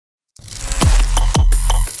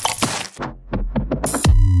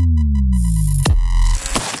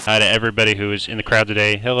Hi to everybody who is in the crowd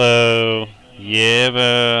today. Hello.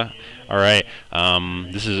 Yeah. All right.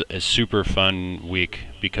 This is a super fun week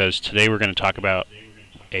because today we're going to talk about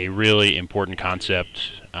a really important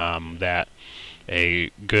concept that a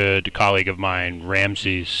good colleague of mine,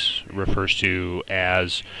 Ramses, refers to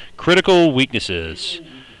as critical weaknesses.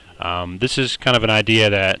 This is kind of an idea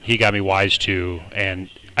that he got me wise to, and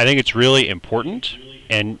I think it's really important,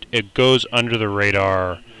 and it goes under the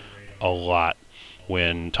radar a lot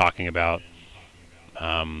when talking about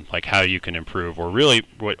like how you can improve, or really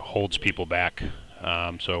what holds people back.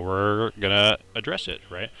 So we're gonna address it,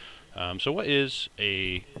 right? So what is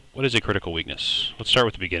a critical weakness? Let's start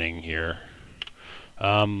with the beginning here.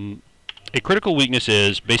 A critical weakness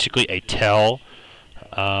is basically a tell,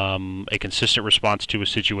 a consistent response to a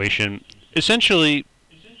situation. Essentially,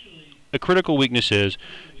 a critical weakness is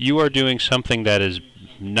you are doing something that is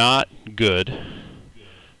not good.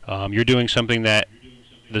 You're doing something that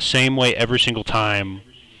the same way every single time,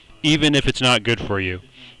 even if it's not good for you.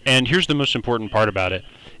 And here's the most important part about it.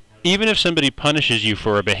 Even if somebody punishes you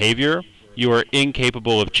for a behavior, you are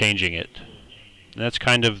incapable of changing it. And that's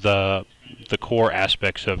kind of the core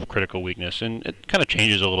aspects of critical weakness, and it kind of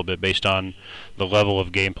changes a little bit based on the level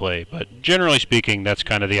of gameplay, but generally speaking, that's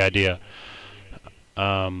kind of the idea.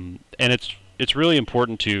 And it's really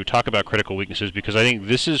important to talk about critical weaknesses because I think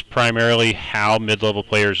this is primarily how mid-level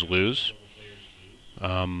players lose.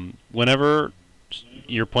 Whenever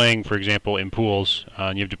you're playing, for example, in pools,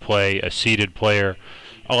 and you have to play a seeded player,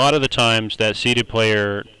 a lot of the times that seeded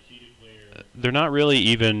player, they're not really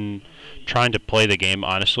even trying to play the game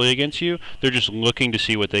honestly against you. They're just looking to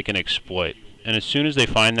see what they can exploit. And as soon as they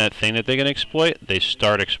find that thing that they can exploit, they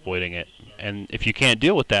start exploiting it. And if you can't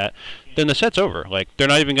deal with that, then the set's over. Like, they're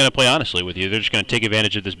not even going to play honestly with you. They're just going to take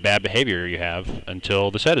advantage of this bad behavior you have until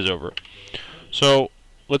the set is over. So,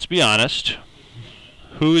 let's be honest.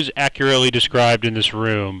 Who is accurately described in this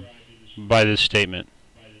room by this statement?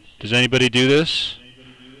 Does anybody do this?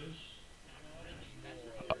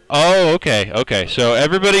 Oh, okay, okay. So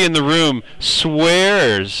everybody in the room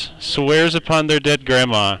swears upon their dead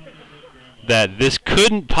grandma that this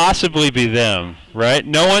couldn't possibly be them, right?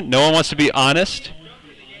 No one wants to be honest.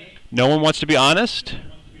 No one wants to be honest.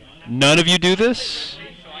 None of you do this.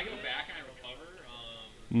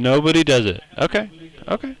 Nobody does it. Okay,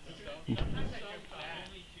 okay.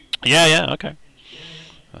 Yeah, okay.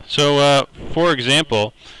 So, for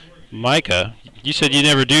example, Micah, you said you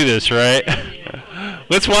never do this, right?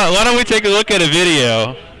 Why don't we take a look at a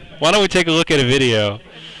video? Why don't we take a look at a video?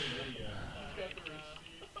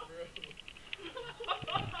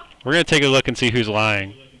 We're going to take a look and see who's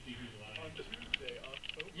lying.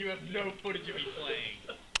 You have no footage of me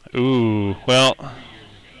playing. Ooh, well.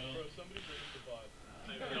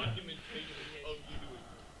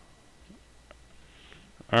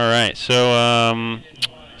 Alright, so,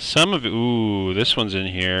 some of... Ooh, this one's in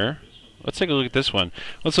here. Let's take a look at this one.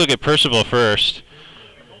 Let's look at Percival first.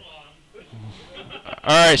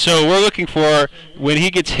 Alright, so we're looking for, when he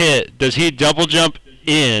gets hit, does he double jump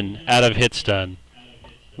in out of hit stun?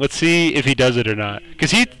 Let's see if he does it or not.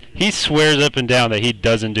 Because he swears up and down that he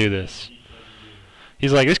doesn't do this.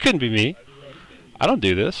 He's like, this couldn't be me. I don't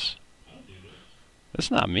do this. That's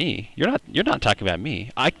not me. You're not talking about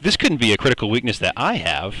me. This couldn't be a critical weakness that I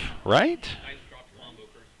have, right?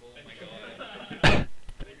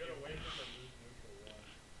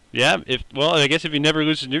 Yeah, well, I guess if he never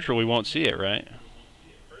loses neutral, we won't see it, right?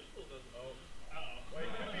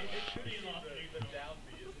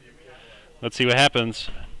 Let's see what happens.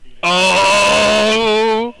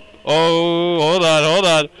 Oh! Oh, hold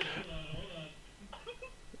on.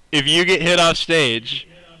 If you get hit off stage,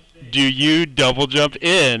 do you double jump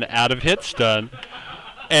in out of hit stun?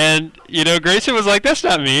 And, you know, Grayson was like, that's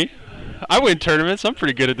not me. I win tournaments. I'm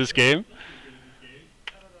pretty good at this game.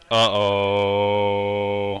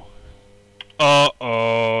 Uh-oh.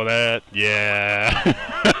 Uh-oh, yeah.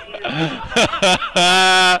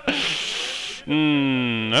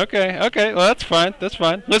 Okay, well, that's fine.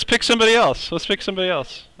 Let's pick somebody else.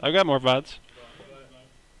 I've got more VODs.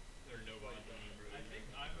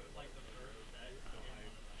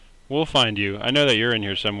 We'll find you. I know that you're in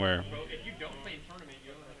here somewhere.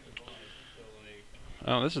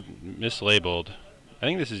 Oh, this is mislabeled. I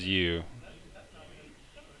think this is you.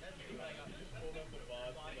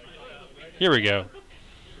 Here we go.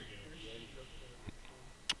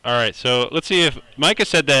 Alright, so let's see if Micah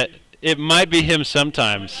said that it might be him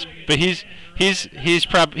sometimes, but he's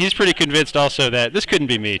pretty convinced also that this couldn't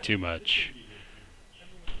be me too much.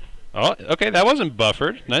 Oh, okay, that wasn't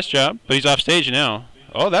buffered. Nice job. But he's off stage now.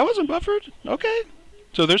 Oh, that wasn't buffered? Okay.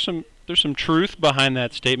 So there's some truth behind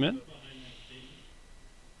that statement.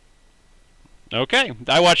 Okay,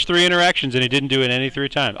 I watched 3 interactions and he didn't do it any 3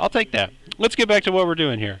 times. I'll take that. Let's get back to what we're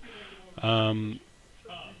doing here.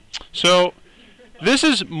 So this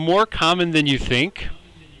is more common than you think,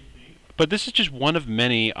 but this is just one of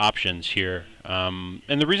many options here. And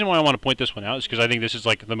the reason why I want to point this one out is because I think this is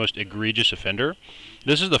like the most egregious offender.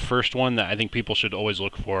 This is the first one that I think people should always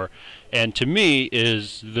look for, and to me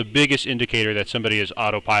is the biggest indicator that somebody is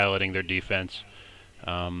autopiloting their defense.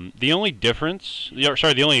 The only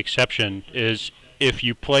the only exception is if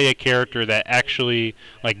you play a character that actually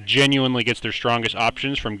like genuinely gets their strongest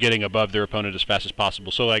options from getting above their opponent as fast as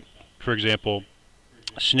possible. So like, for example,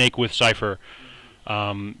 Snake with Cypher,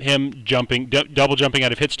 him jumping, double jumping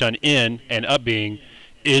out of hit stun in and up being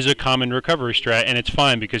is a common recovery strat, and it's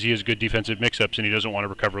fine because he has good defensive mix-ups and he doesn't want to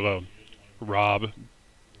recover low. Rob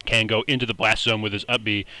can go into the blast zone with his up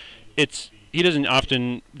B. He doesn't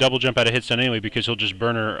often double jump out of hit stun anyway because he'll just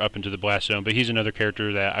burner up into the blast zone, but he's another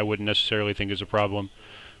character that I wouldn't necessarily think is a problem.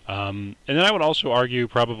 And then I would also argue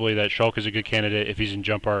probably that Shulk is a good candidate if he's in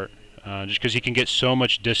jump art, just because he can get so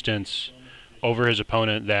much distance over his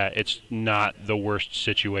opponent that it's not the worst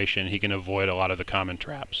situation. He can avoid a lot of the common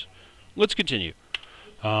traps. Let's continue.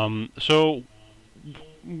 So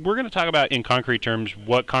we're going to talk about in concrete terms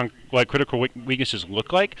what critical weaknesses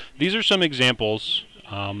look like. These are some examples.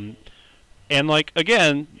 And like,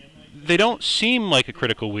 again, they don't seem like a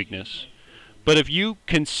critical weakness, but if you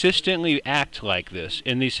consistently act like this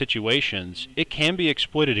in these situations, it can be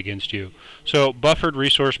exploited against you. So buffered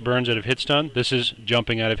resource burns out of hit stun. This is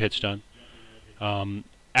jumping out of hit stun.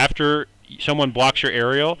 After someone blocks your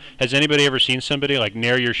aerial, has anybody ever seen somebody like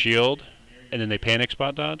nair your shield and then they panic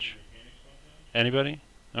spot dodge? Anybody?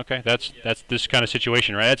 Okay, that's this kind of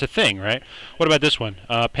situation, right? That's a thing, right? What about this one?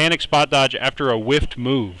 Panic spot dodge after a whiffed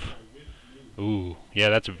move. Ooh, yeah,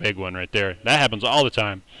 that's a big one right there. That happens all the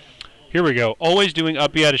time. Here we go. Always doing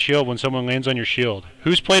up B out of shield when someone lands on your shield.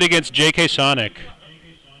 Who's played against J.K. Sonic?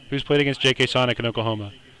 Who's played against J.K. Sonic in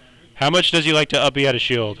Oklahoma? How much does he like to up B out of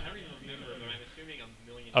shield?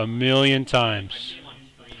 A million times.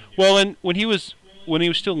 Well, and when he was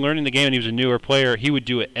still learning the game and he was a newer player, he would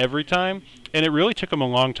do it every time, and it really took him a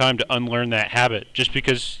long time to unlearn that habit, just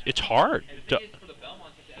because it's hard.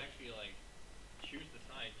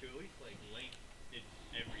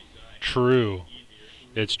 True.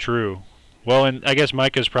 It's true. Well, and I guess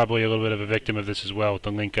Micah's probably a little bit of a victim of this as well with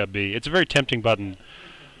the link up B. It's a very tempting button.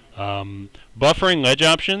 Buffering ledge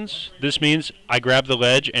options. This means I grab the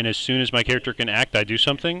ledge, and as soon as my character can act, I do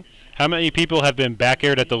something. How many people have been back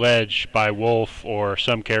aired at the ledge by Wolf or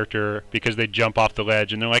some character because they jump off the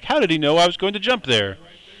ledge, and they're like, how did he know I was going to jump there?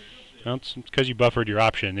 Well, it's because you buffered your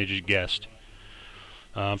option. They just guessed.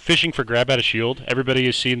 Fishing for grab out of shield. Everybody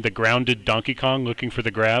has seen the grounded Donkey Kong looking for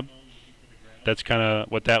the grab. That's kind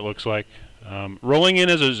of what that looks like. Rolling in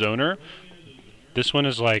as a zoner. This one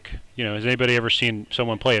is like, has anybody ever seen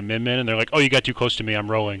someone play a min-min and they're like, oh, you got too close to me,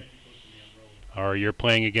 I'm rolling. Or you're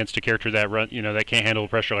playing against a character that that can't handle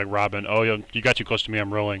pressure like Robin. Oh, you got too close to me,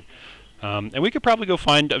 I'm rolling. And we could probably go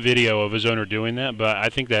find a video of a zoner doing that, but I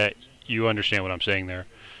think that you understand what I'm saying there.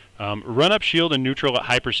 Run up shield and neutral at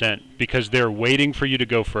high percent because they're waiting for you to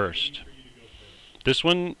go first. This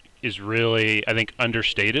one is really, I think,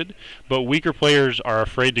 understated, but weaker players are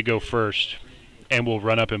afraid to go first and will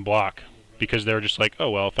run up and block because they're just like,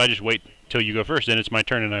 oh, well, if I just wait till you go first, then it's my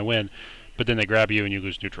turn and I win. But then they grab you and you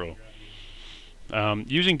lose neutral.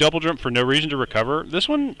 Using double jump for no reason to recover. This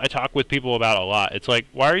one I talk with people about a lot. It's like,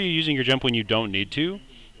 why are you using your jump when you don't need to?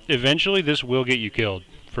 Eventually, this will get you killed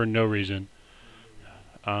for no reason.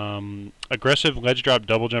 Aggressive ledge drop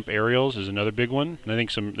double jump aerials is another big one. And I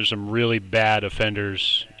think there's some really bad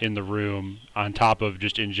offenders in the room on top of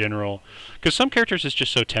just in general. Because some characters it's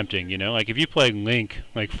just so tempting, Like if you play Link,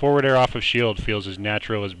 like forward air off of shield feels as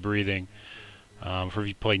natural as breathing. For if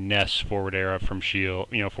you play Ness, forward air from shield,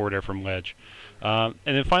 forward air from ledge. And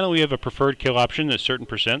then finally we have a preferred kill option at certain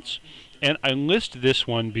percents. And I list this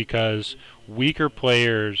one because weaker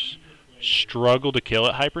players struggle to kill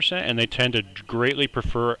at high percent, and they tend to greatly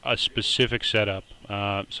prefer a specific setup.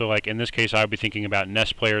 So like in this case, I would be thinking about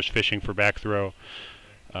Ness players fishing for back throw,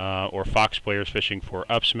 or Fox players fishing for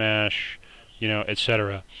up smash,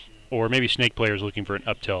 etc. Or maybe Snake players looking for an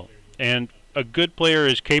up tilt. And a good player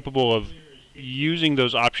is capable of using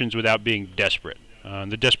those options without being desperate.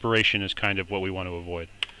 The desperation is kind of what we want to avoid.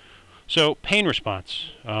 So pain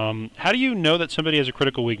response. How do you know that somebody has a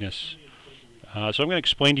critical weakness? So I'm going to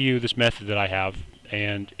explain to you this method that I have,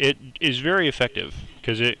 and it is very effective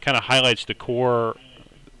because it kind of highlights the core,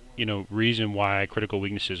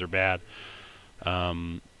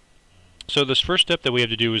 So this first step that we have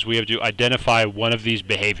to do is we have to identify one of these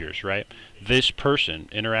behaviors, right? This person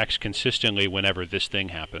interacts consistently whenever this thing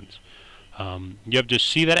happens. You have to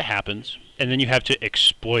see that it happens, and then you have to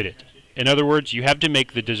exploit it. In other words, you have to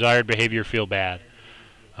make the desired behavior feel bad.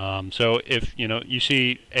 So if you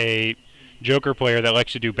see a Joker player that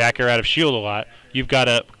likes to do back air out of shield a lot, you've got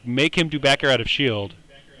to make him do back air out of shield,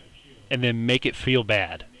 and then make it feel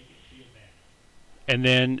bad. And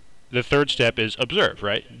then the third step is observe,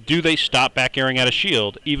 right? Do they stop back airing out of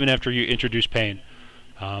shield even after you introduce pain?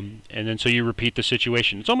 And then so you repeat the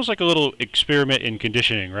situation. It's almost like a little experiment in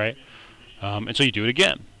conditioning, right? And so you do it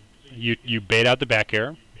again. You bait out the back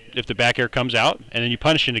air. If the back air comes out, and then you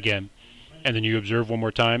punish it again, and then you observe one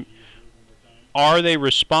more time. Are they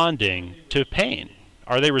responding to pain?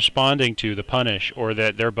 Are they responding to the punish, or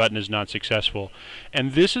that their button is not successful?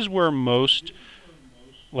 And this is where most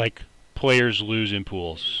players lose in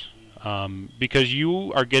pools, because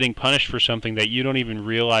you are getting punished for something that you don't even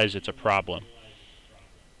realize it's a problem,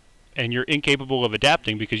 and you're incapable of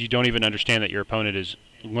adapting because you don't even understand that your opponent has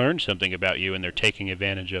learned something about you and they're taking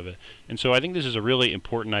advantage of it. And so I think this is a really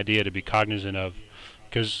important idea to be cognizant of,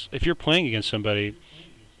 because if you're playing against somebody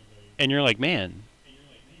and you're like, man,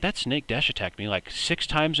 that snake dash attacked me like 6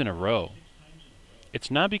 times in a row,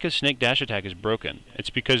 it's not because snake dash attack is broken.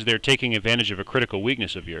 It's because they're taking advantage of a critical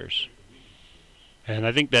weakness of yours. And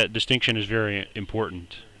I think that distinction is very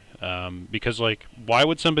important, because why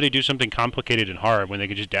would somebody do something complicated and hard when they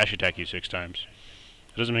could just dash attack you 6 times?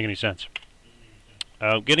 It doesn't make any sense.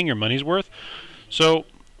 Getting your money's worth. So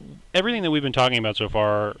everything that we've been talking about so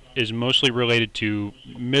far is mostly related to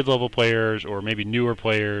mid-level players, or maybe newer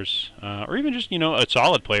players, or even just a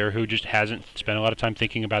solid player who just hasn't spent a lot of time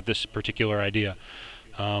thinking about this particular idea.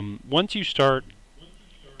 Once you start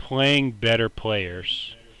playing better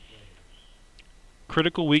players,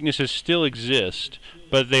 critical weaknesses still exist,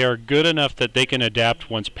 but they are good enough that they can adapt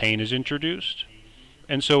once pain is introduced.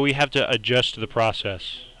 And so we have to adjust the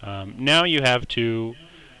process. Now you have to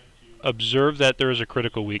observe that there is a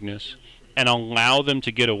critical weakness and allow them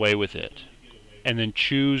to get away with it, and then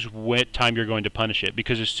choose what time you're going to punish it.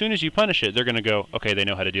 Because as soon as you punish it, they're going to go, okay, they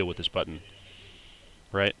know how to deal with this button.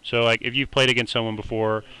 Right? So if you've played against someone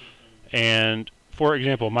before, and for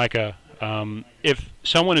example, Micah, if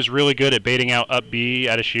someone is really good at baiting out up B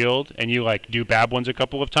at a shield, and you do bab ones a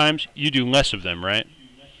couple of times, you do less of them, right?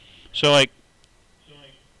 So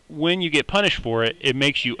when you get punished for it, it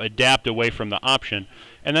makes you adapt away from the option.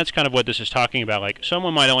 And that's kind of what this is talking about.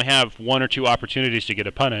 Someone might only have 1 or 2 opportunities to get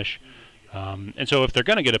a punish. And so if they're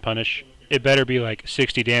going to get a punish, it better be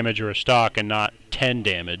 60 damage or a stock and not 10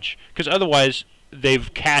 damage. Because otherwise,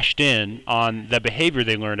 they've cashed in on the behavior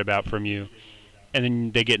they learned about from you, and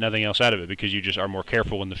then they get nothing else out of it because you just are more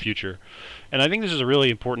careful in the future. And I think this is a really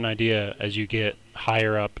important idea as you get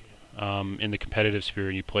higher up in the competitive sphere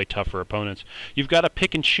and you play tougher opponents. You've got to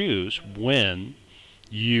pick and choose when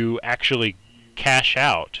you actually cash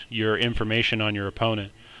out your information on your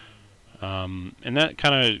opponent. And that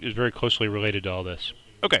kind of is very closely related to all this.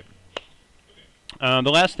 Okay.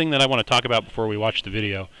 The last thing that I want to talk about before we watch the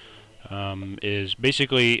video is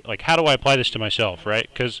basically how do I apply this to myself, right?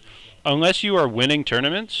 Because unless you are winning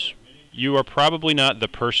tournaments, you are probably not the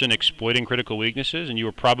person exploiting critical weaknesses, and you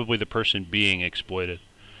are probably the person being exploited.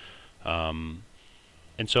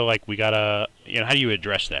 And so we gotta, how do you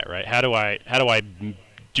address that, right? How do I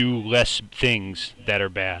do less things that are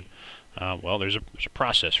bad? Well, there's a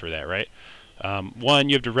process for that, right? One,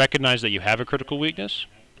 you have to recognize that you have a critical weakness.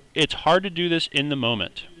 It's hard to do this in the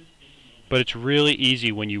moment, but it's really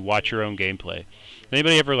easy when you watch your own gameplay.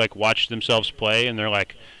 Anybody ever watch themselves play and they're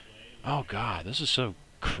like, oh god, this is so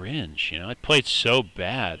cringe, I played so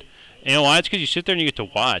bad. And you know why? It's because you sit there and you get to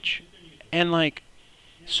watch, and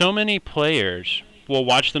so many players will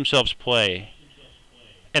watch themselves play,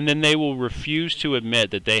 and then they will refuse to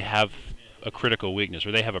admit that they have a critical weakness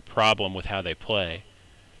or they have a problem with how they play.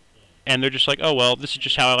 And they're just oh, well, this is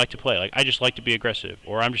just how I like to play. I just like to be aggressive,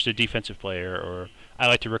 or I'm just a defensive player, or I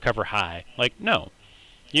like to recover high. No.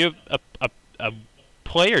 You have a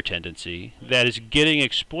player tendency that is getting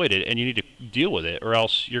exploited, and you need to deal with it, or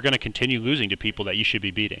else you're going to continue losing to people that you should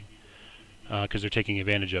be beating because they're taking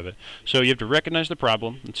advantage of it. So you have to recognize the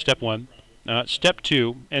problem. That's step 1. Step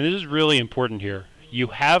 2, and this is really important here, you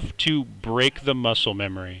have to break the muscle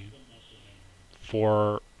memory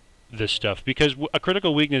for this stuff, because a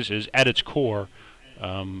critical weakness is at its core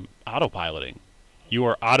autopiloting. You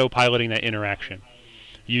are autopiloting that interaction.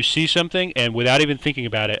 You see something, and without even thinking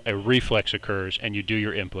about it, a reflex occurs, and you do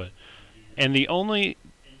your input. And the only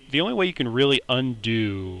way you can really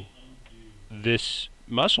undo this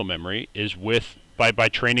muscle memory is by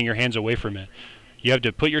training your hands away from it. You have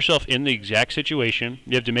to put yourself in the exact situation.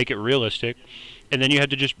 You have to make it realistic, and then you have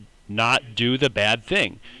to just not do the bad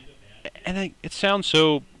thing. And it sounds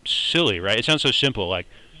so silly, right? It sounds so simple. Like,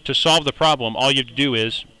 to solve the problem, all you have to do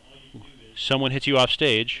is someone hits you off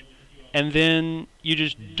stage, and then you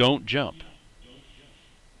just don't jump.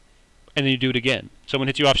 And then you do it again. Someone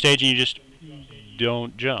hits you off stage, and you just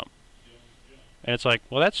don't jump. And it's like,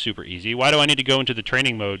 well, that's super easy. Why do I need to go into the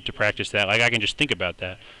training mode to practice that? Like, I can just think about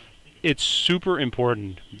that. It's super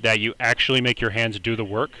important that you actually make your hands do the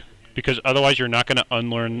work, because otherwise you're not going to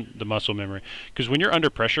unlearn the muscle memory. Because when you're under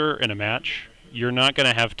pressure in a match, you're not going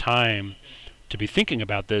to have time to be thinking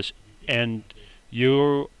about this, and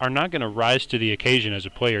you are not going to rise to the occasion as a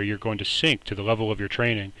player. You're going to sink to the level of your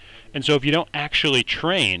training. And so if you don't actually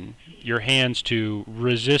train your hands to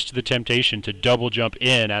resist the temptation to double jump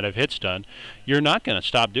in out of hit stun, you're not going to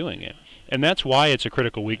stop doing it. And that's why it's a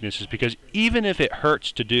critical weakness, is because even if it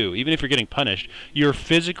hurts to do, even if you're getting punished, you're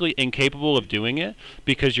physically incapable of doing it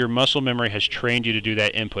because your muscle memory has trained you to do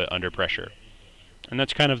that input under pressure. And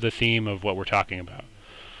that's kind of the theme of what we're talking about.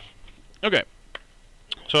 Okay.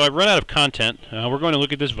 So I've run out of content. We're going to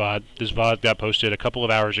look at this VOD. This VOD got posted a couple of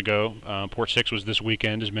hours ago. Port 6 was this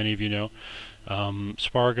weekend, as many of you know.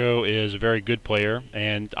 Spargo is a very good player,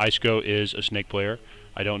 and Iceco is a Snake player.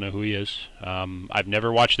 I don't know who he is. I've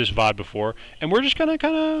never watched this VOD before, and we're just going to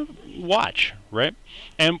kind of watch, right?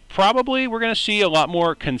 And probably we're going to see a lot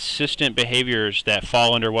more consistent behaviors that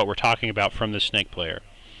fall under what we're talking about from the Snake player.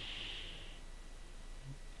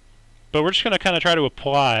 But we're just going to kind of try to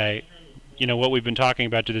apply, you know, what we've been talking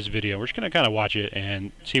about to this video. We're just going to kind of watch it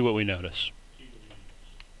and see what we notice.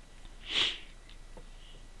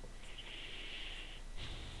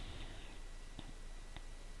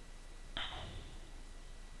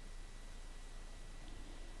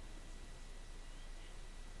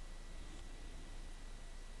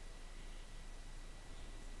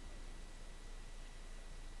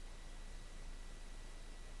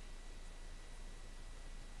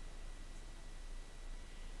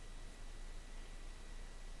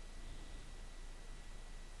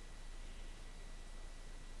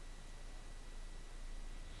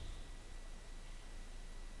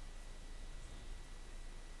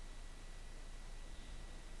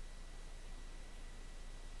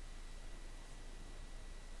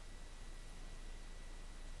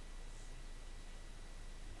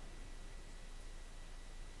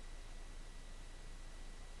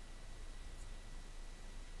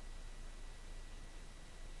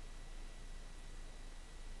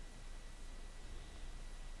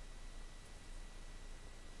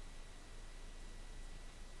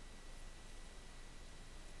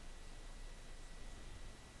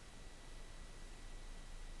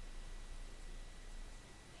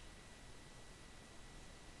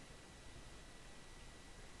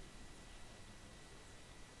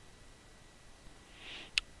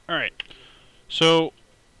 All right, so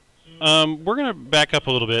we're going to back up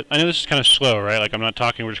a little bit. I know this is kind of slow, right? Like, I'm not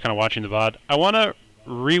talking, we're just kind of watching the VOD. I want to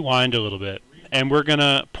rewind a little bit, and we're going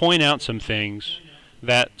to point out some things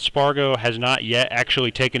that Spargo has not yet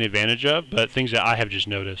actually taken advantage of, but things that I have just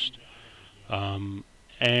noticed. And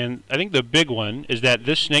I think the big one is that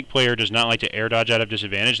this Snake player does not like to air dodge out of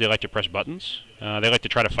disadvantage. They like to press buttons. They like to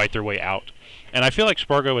try to fight their way out. And I feel like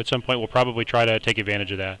Spargo at some point will probably try to take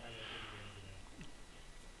advantage of that.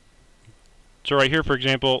 So right here, for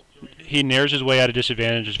example, he nares his way out of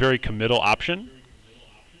disadvantage. It's a very committal option.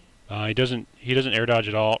 He doesn't air dodge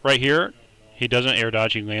at all. Right here, he doesn't air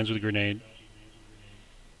dodge. He lands with a grenade.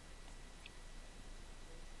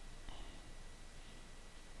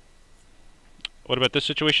 What about this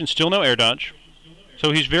situation? Still no air dodge.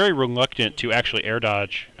 So he's very reluctant to actually air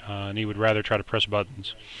dodge, and he would rather try to press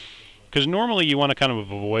buttons. Because normally you want to kind of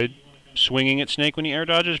avoid swinging at Snake when he air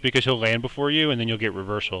dodges, because he'll land before you and then you'll get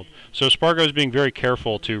reversaled. So Spargo is being very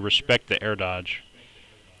careful to respect the air dodge,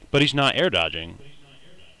 but he's not air dodging.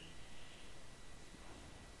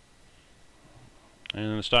 And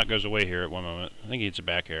then the stock goes away here at one moment. I think he hits a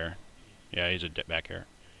back air. Yeah, he's a back air.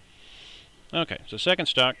 Okay, so second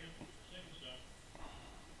stock.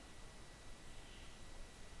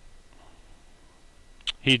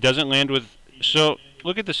 He doesn't land with. So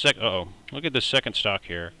look at the look at the second stock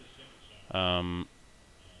here. A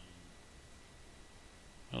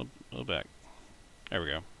little back. There we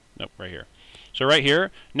go. Nope, right here. So right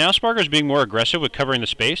here, now Spargo's being more aggressive with covering the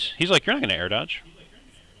space. He's like, you're not going to air dodge.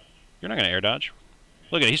 You're not going to air dodge.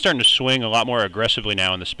 Look at it. He's starting to swing a lot more aggressively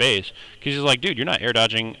now in the space, because he's like, dude, you're not air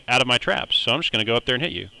dodging out of my traps, so I'm just going to go up there and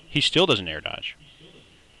hit you. He still doesn't air dodge.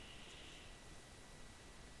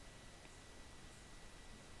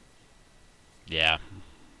 Yeah.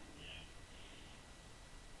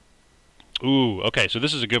 Ooh, okay, so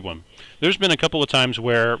this is a good one. There's been a couple of times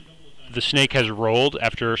where the snake has rolled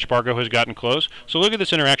after Spargo has gotten close. So look at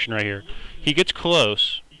this interaction right here. He gets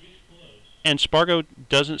close, and Spargo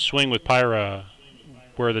doesn't swing with Pyra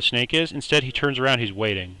where the snake is. Instead, he turns around, he's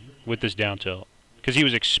waiting with this down tilt. Because he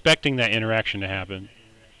was expecting that interaction to happen.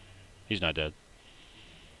 He's not dead.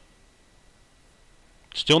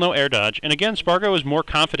 Still no air dodge. And again, Spargo is more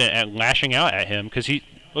confident at lashing out at him because he...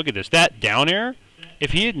 Look at this. That down air,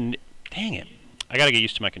 if he hadn't... Dang it. I got to get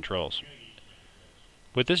used to my controls.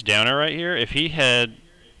 With this down air right here, if he had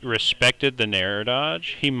respected the air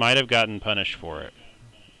dodge, he might have gotten punished for it.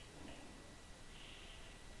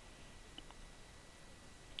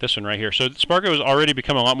 This one right here. So Spargo has already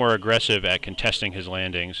become a lot more aggressive at contesting his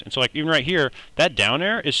landings. And so like even right here, that down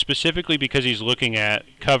air is specifically because he's looking at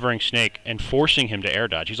covering Snake and forcing him to air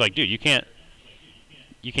dodge. He's like, dude, you can't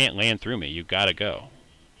land through me. You gotta go.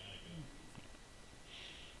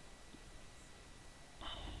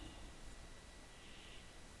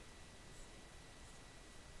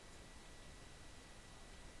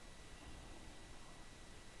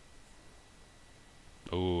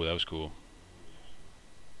 Oh, that was cool.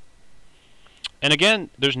 And again,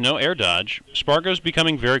 there's no air dodge. Spargo's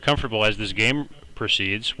becoming very comfortable as this game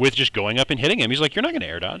proceeds with just going up and hitting him. He's like, you're not going to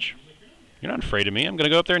air dodge. You're not afraid of me. I'm going to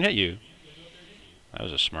go up there and hit you. That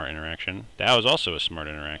was a smart interaction. That was also a smart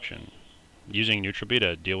interaction. Using neutral B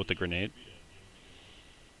to deal with the grenade.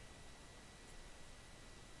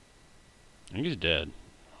 I think he's dead.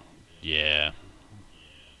 Yeah.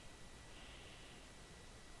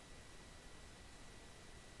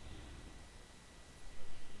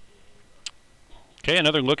 Okay,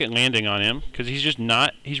 another look at landing on him, because he's just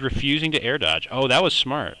not, he's refusing to air dodge. Oh, that was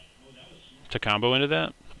smart. To combo into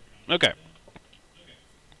that? Okay.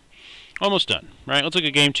 Almost done. Right, let's look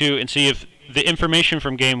at game 2 and see if the information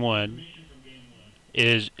from game 1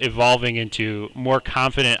 is evolving into more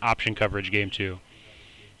confident option coverage game 2.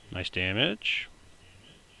 Nice damage.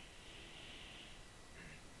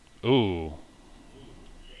 Ooh.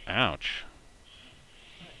 Ouch.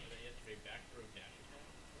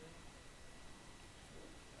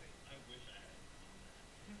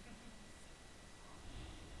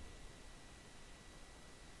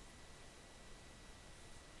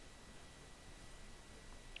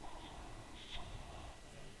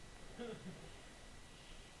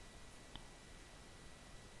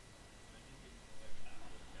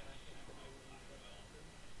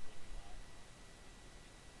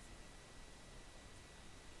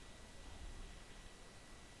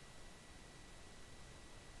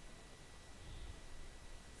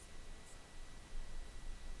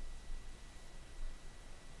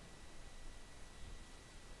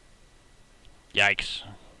 Yikes.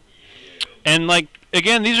 And like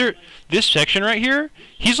again, this section right here,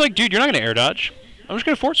 he's like, dude, you're not gonna air dodge. I'm just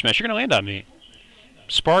gonna forward smash, you're gonna land on me.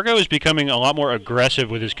 Spargo is becoming a lot more aggressive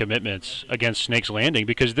with his commitments against Snake's landing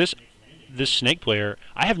because this Snake player,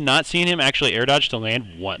 I have not seen him actually air dodge to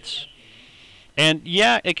land once. And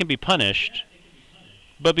yeah, it can be punished,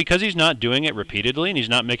 but because he's not doing it repeatedly and he's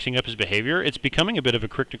not mixing up his behavior, it's becoming a bit of a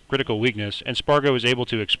critical weakness, and Spargo is able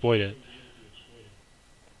to exploit it.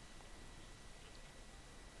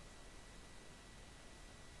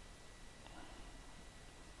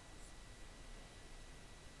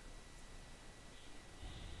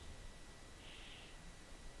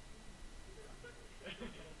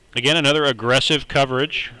 Again, another aggressive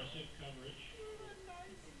coverage.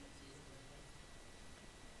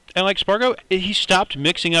 And like Spargo, he stopped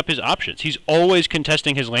mixing up his options. He's always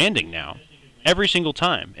contesting his landing now. Every single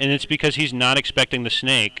time. And it's because he's not expecting the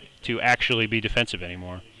Snake to actually be defensive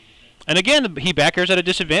anymore. And again, he back airs at a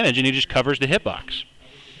disadvantage and he just covers the hitbox.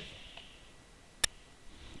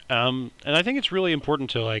 And I think it's really important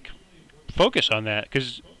to like focus on that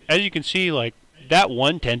because as you can see, like that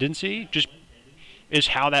one tendency just is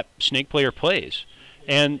how that Snake player plays.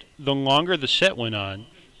 And the longer the set went on,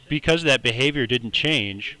 because that behavior didn't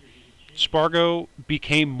change, Spargo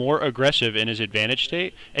became more aggressive in his advantage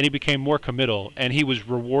state, and he became more committal, and he was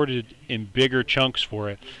rewarded in bigger chunks for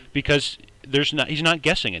it because he's not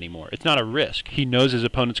guessing anymore. It's not a risk. He knows his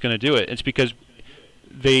opponent's going to do it. It's because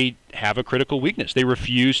they have a critical weakness. They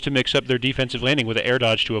refuse to mix up their defensive landing with an air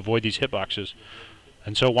dodge to avoid these hitboxes.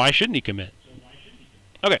 And so why shouldn't he commit?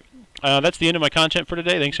 Okay. That's the end of my content for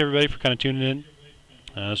today. Thanks, everybody, for kind of tuning in.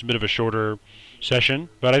 It's a bit of a shorter session,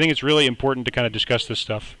 but I think it's really important to kind of discuss this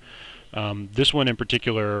stuff. This one in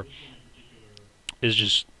particular is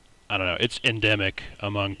just, I don't know, it's endemic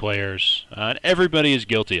among players, and everybody is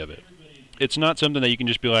guilty of it. It's not something that you can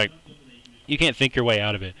just be like, you can't think your way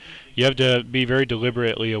out of it. You have to be very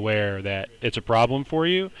deliberately aware that it's a problem for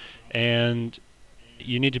you, and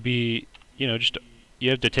you need to be just you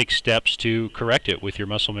have to take steps to correct it with your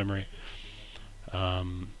muscle memory.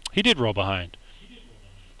 He did roll behind.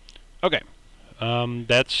 Okay,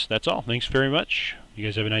 that's all. Thanks very much. You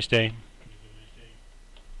guys have a nice day.